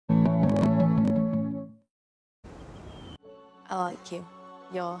I like you.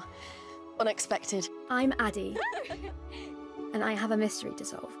 You're unexpected. I'm Addie, and I have a mystery to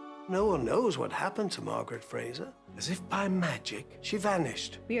solve. No one knows what happened to Margaret Fraser. As if by magic, she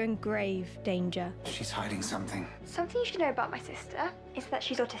vanished. We're in grave danger. She's hiding something. Something you should know about my sister is that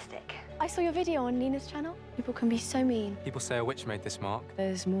she's autistic. I saw your video on Nina's channel. People can be so mean. People say a witch made this mark.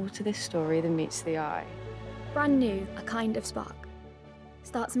 There's more to this story than meets the eye. Brand new, A Kind of Spark.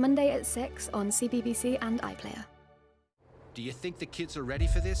 Starts Monday at 6 on CBBC and iPlayer. Do you think the kids are ready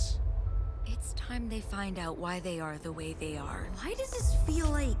for this? It's time they find out why they are the way they are. Why does this feel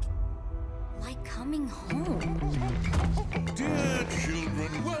like coming home? Dear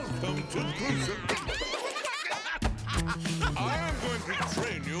children, welcome to Gruesome. I am going to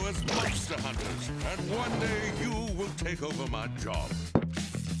train you as monster hunters, and one day you will take over my job.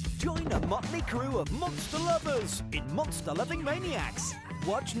 Join a motley crew of monster lovers in Monster Loving Maniacs.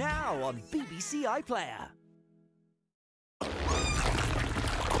 Watch now on BBC iPlayer.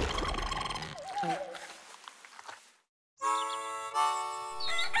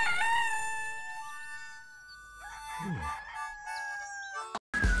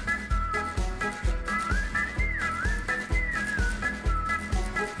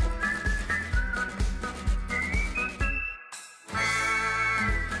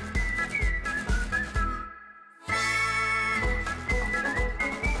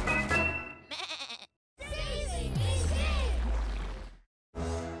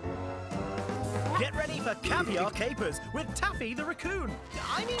 Get ready for caviar capers with Taffy the raccoon.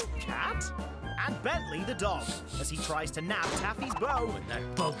 I mean cat. And Bentley the dog, as he tries to nab Taffy's bow with that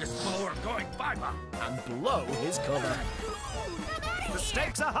bogus mower going fiber and blow his cover. The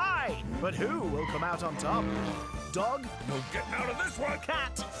stakes are high, but who will come out on top? Dog? No getting out of this one.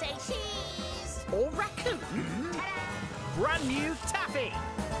 Cat? Say cheese! Or raccoon? Brand new Taffy.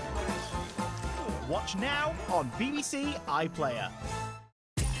 Watch now on BBC iPlayer.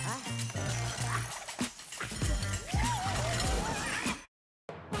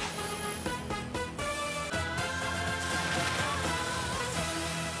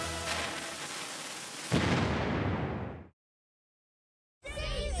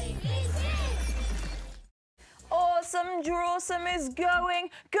 Awesome Drawsome is going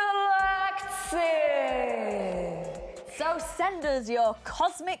galactic! So send us your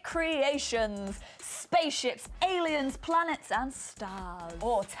cosmic creations, spaceships, aliens, planets and stars.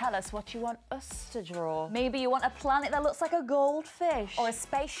 Or tell us what you want us to draw. Maybe you want a planet that looks like a goldfish. Or a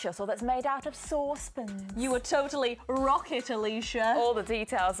space shuttle that's made out of saucepans. You were totally rocket, Alicia. All the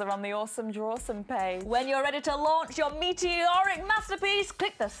details are on the Awesome Drawsome page. When you're ready to launch your meteoric masterpiece,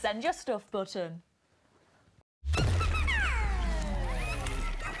 click the Send Your Stuff button.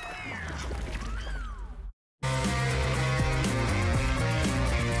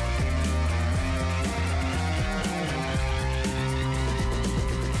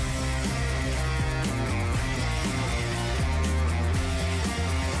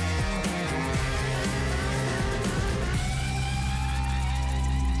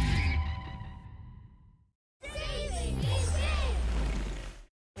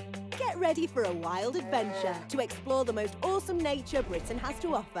 Ready for a wild adventure to explore the most awesome nature Britain has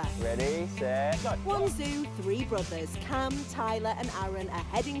to offer. Ready, set, go. One zoo, three brothers, Cam, Tyler and Aaron are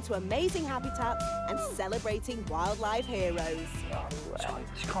heading to amazing habitats and celebrating wildlife heroes. I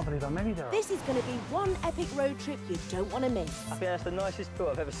just can't believe how many there are. This is going to be one epic road trip you don't want to miss. I think that's the nicest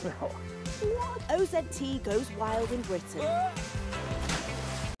boat I've ever smelled. OZT goes wild in Britain.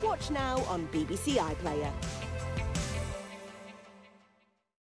 Watch now on BBC iPlayer.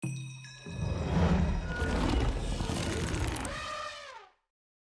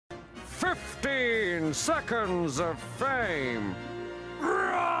 15 seconds of fame.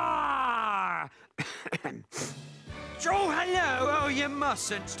 Oh, hello! Oh, you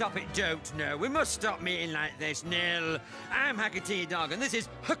mustn't. Stop it, don't. No, we must stop meeting like this. Nil. I'm Hackatea Dog, and this is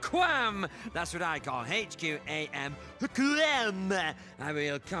Haquam. That's what I call HQAM. Haquam. I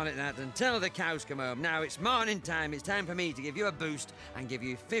will call it that until the cows come home. Now it's morning time. It's time for me to give you a boost and give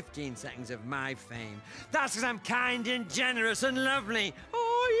you 15 seconds of my fame. That's because I'm kind and generous and lovely.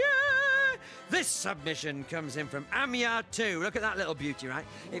 Oh, yeah! This submission comes in from Amyar2. Look at that little beauty, right?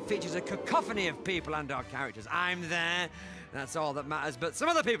 It features a cacophony of people and our characters. I'm there. That's all that matters. But some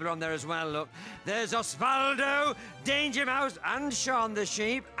other people are on there as well, look. There's Osvaldo, Danger Mouse, and Sean the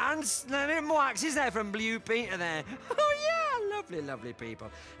Sheep, and Snelly Moax is there from Blue Peter there. Oh, yeah, lovely, lovely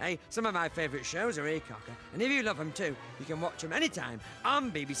people. Hey, some of my favourite shows are E-Cocker, and if you love them too, you can watch them anytime on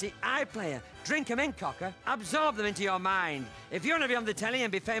BBC iPlayer. Drink them in, Cocker. Absorb them into your mind. If you want to be on the telly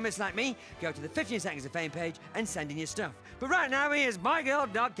and be famous like me, go to the 15 Seconds of Fame page and send in your stuff. But right now, here's my girl,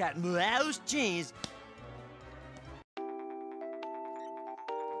 Dog Cat, Mouse Cheese.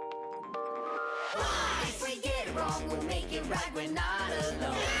 wrong, we'll make it right, we're not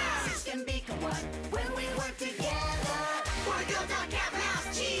alone. Six can become one when we work together. Boy, girl, dog, cat,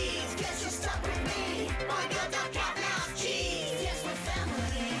 mouse, cheese. Guess you're stuck with me. Boy, girl, dog, cat, mouse, cheese. Yes, we're family.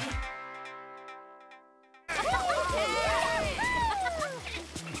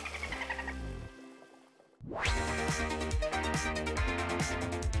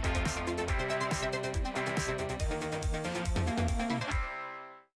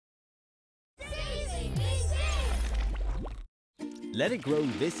 Let it grow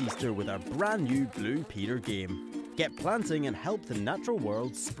this Easter with our brand new Blue Peter game. Get planting and help the natural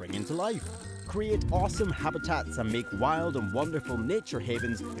world spring into life. Create awesome habitats and make wild and wonderful nature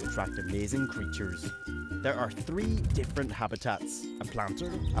havens to attract amazing creatures. There are 3 different habitats: a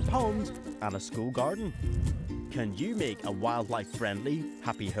planter, a pond, and a school garden. Can you make a wildlife-friendly,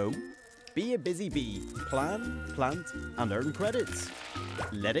 happy home? Be a busy bee. Plan, plant, and earn credits.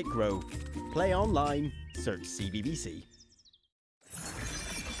 Let it grow. Play online. Search CBBC.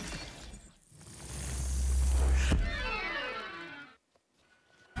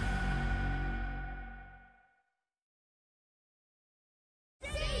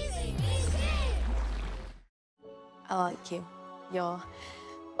 I like you. You're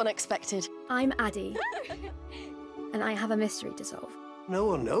unexpected. I'm Addie, and I have a mystery to solve. No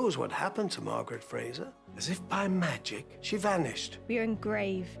one knows what happened to Margaret Fraser. As if by magic, she vanished. We're in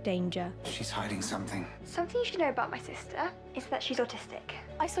grave danger. She's hiding something. Something you should know about my sister is that she's autistic.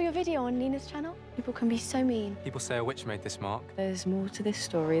 I saw your video on Nina's channel. People can be so mean. People say a witch made this mark. There's more to this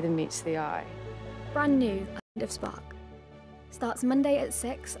story than meets the eye. Brand new, A Kind of Spark. Starts Monday at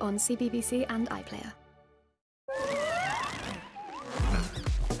 6 on CBBC and iPlayer.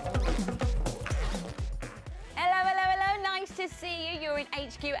 To see you. You're in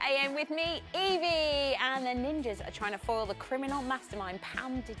HQ AM with me, Evie, and the ninjas are trying to foil the criminal mastermind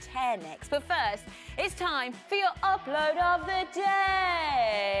Pam de Terre next. But first, it's time for your upload of the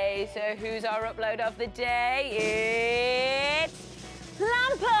day. So who's our upload of the day? It's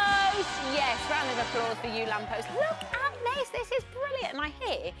Lamppost! Yes, round of applause for you, Lamppost. Look at this. This is brilliant. And I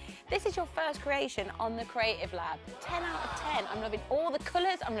hear this is your first creation on the Creative Lab. 10 out of 10. I'm loving all the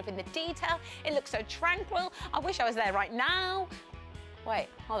colours. I'm loving the detail. It looks so tranquil. I wish I was there right now. Wait,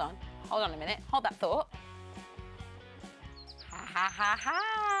 hold on. Hold on a minute. Hold that thought. Ha, ha, ha,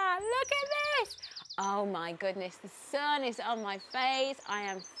 ha. Look at this. Oh, my goodness. The sun is on my face. I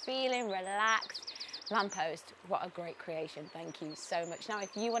am feeling relaxed. Lamppost, what a great creation. Thank you so much. Now,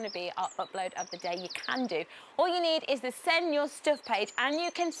 if you want to be our upload of the day, you can do. All you need is the send your stuff page, and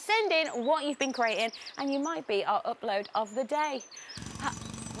you can send in what you've been creating, and you might be our upload of the day.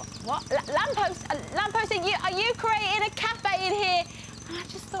 What? Lamppost, Lamppost, are you creating a cafe in here? And I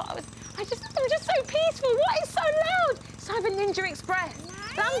just thought they were just so peaceful. What is so loud? Cyber Ninja Express.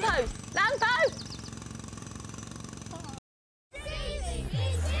 Lamppost, Lamppost.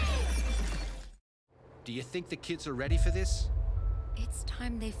 Do you think the kids are ready for this? It's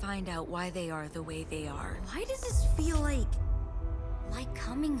time they find out why they are the way they are. Why does this feel like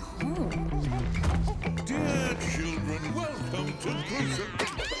coming home? Dear children, welcome to prison.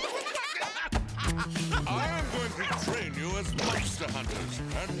 I am going to train you as monster hunters,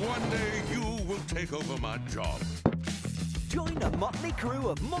 and one day you will take over my job. Join a motley crew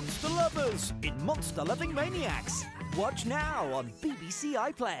of monster lovers in Monster Loving Maniacs. Watch now on BBC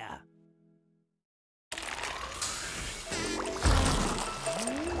iPlayer.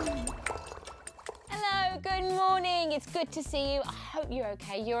 Hello, good morning. It's good to see you. I hope you're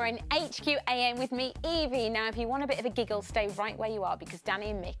okay. You're in HQ AM with me, Evie. Now, if you want a bit of a giggle, stay right where you are because Danny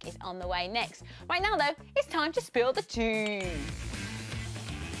and Mick is on the way next. Right now, though, it's time to spill the tea.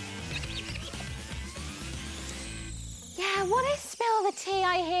 Yeah, what is spill the tea,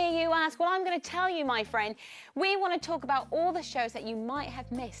 I hear you ask? Well, I'm going to tell you, my friend. We want to talk about all the shows that you might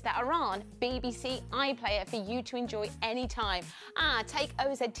have missed that are on BBC iPlayer for you to enjoy anytime. Take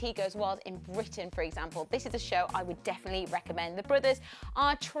OZT Goes Wild in Britain, for example. This is a show I would definitely recommend. The brothers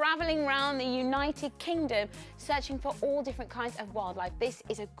are travelling around the United Kingdom searching for all different kinds of wildlife. This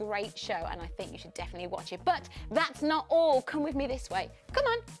is a great show and I think you should definitely watch it. But that's not all. Come with me this way. Come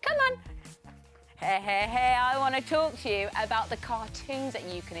on, come on. Hey, I want to talk to you about the cartoons that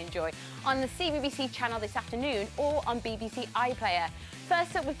you can enjoy on the CBBC channel this afternoon or on BBC iPlayer.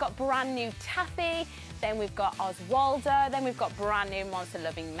 First up, we've got brand new Taffy, then we've got Oswaldo, then we've got brand new Monster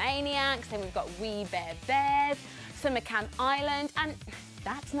Loving Maniacs, then we've got Wee Bear Bears, Summer Camp Island, and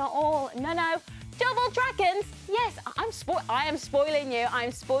that's not all. No, Double Dragons. Yes, I am spoiling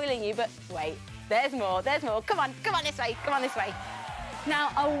you, but wait, there's more. Come on this way, Now,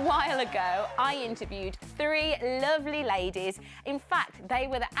 a while ago, I interviewed 3 lovely ladies. In fact, they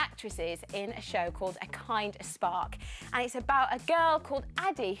were the actresses in a show called A Kind Spark. And it's about a girl called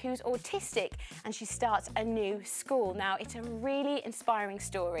Addie who's autistic and she starts a new school. Now, it's a really inspiring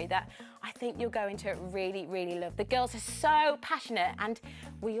story that I think you're going to really, really love. The girls are so passionate and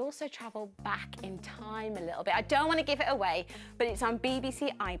we also travel back in time a little bit. I don't want to give it away, but it's on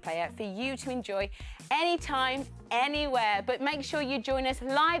BBC iPlayer for you to enjoy anytime, anywhere. But make sure you join us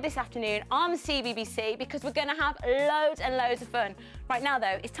live this afternoon on CBBC because we're going to have loads and loads of fun. Right now,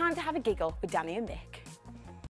 though, it's time to have a giggle with Danny and Mick.